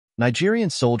Nigerian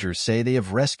soldiers say they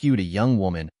have rescued a young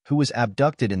woman who was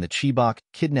abducted in the Chibok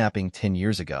kidnapping 10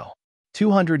 years ago.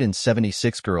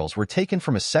 276 girls were taken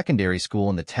from a secondary school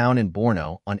in the town in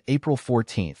Borno on April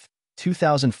 14,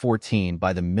 2014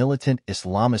 by the militant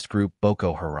Islamist group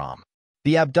Boko Haram.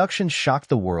 The abduction shocked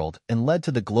the world and led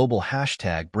to the global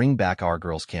hashtag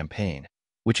 #BringBackOurGirls campaign,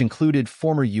 which included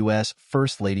former U.S.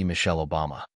 First Lady Michelle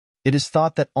Obama. It is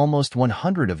thought that almost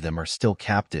 100 of them are still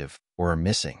captive or are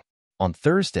missing. On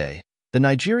Thursday, the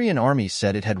Nigerian army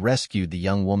said it had rescued the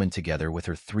young woman together with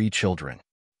her 3 children.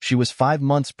 She was 5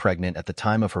 months pregnant at the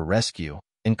time of her rescue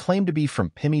and claimed to be from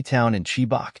Pimi town in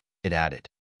Chibok, it added.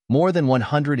 More than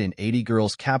 180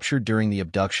 girls captured during the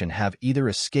abduction have either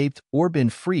escaped or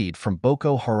been freed from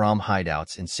Boko Haram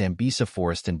hideouts in Sambisa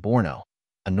Forest in Borno,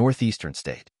 a northeastern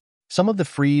state. Some of the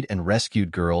freed and rescued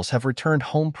girls have returned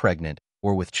home pregnant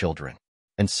or with children,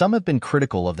 and some have been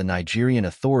critical of the Nigerian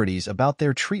authorities about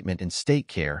their treatment in state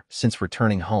care since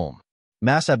returning home.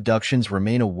 Mass abductions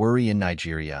remain a worry in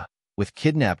Nigeria, with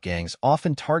kidnap gangs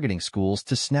often targeting schools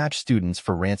to snatch students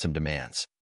for ransom demands.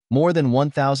 More than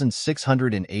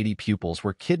 1,680 pupils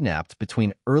were kidnapped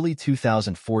between early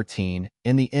 2014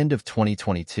 and the end of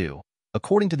 2022,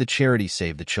 according to the charity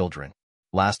Save the Children.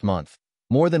 Last month,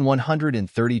 more than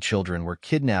 130 children were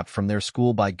kidnapped from their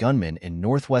school by gunmen in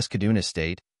northwest Kaduna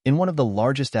State in one of the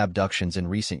largest abductions in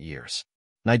recent years.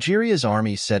 Nigeria's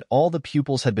army said all the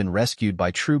pupils had been rescued by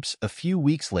troops a few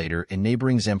weeks later in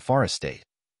neighboring Zamfara State,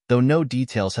 though no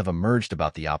details have emerged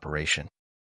about the operation.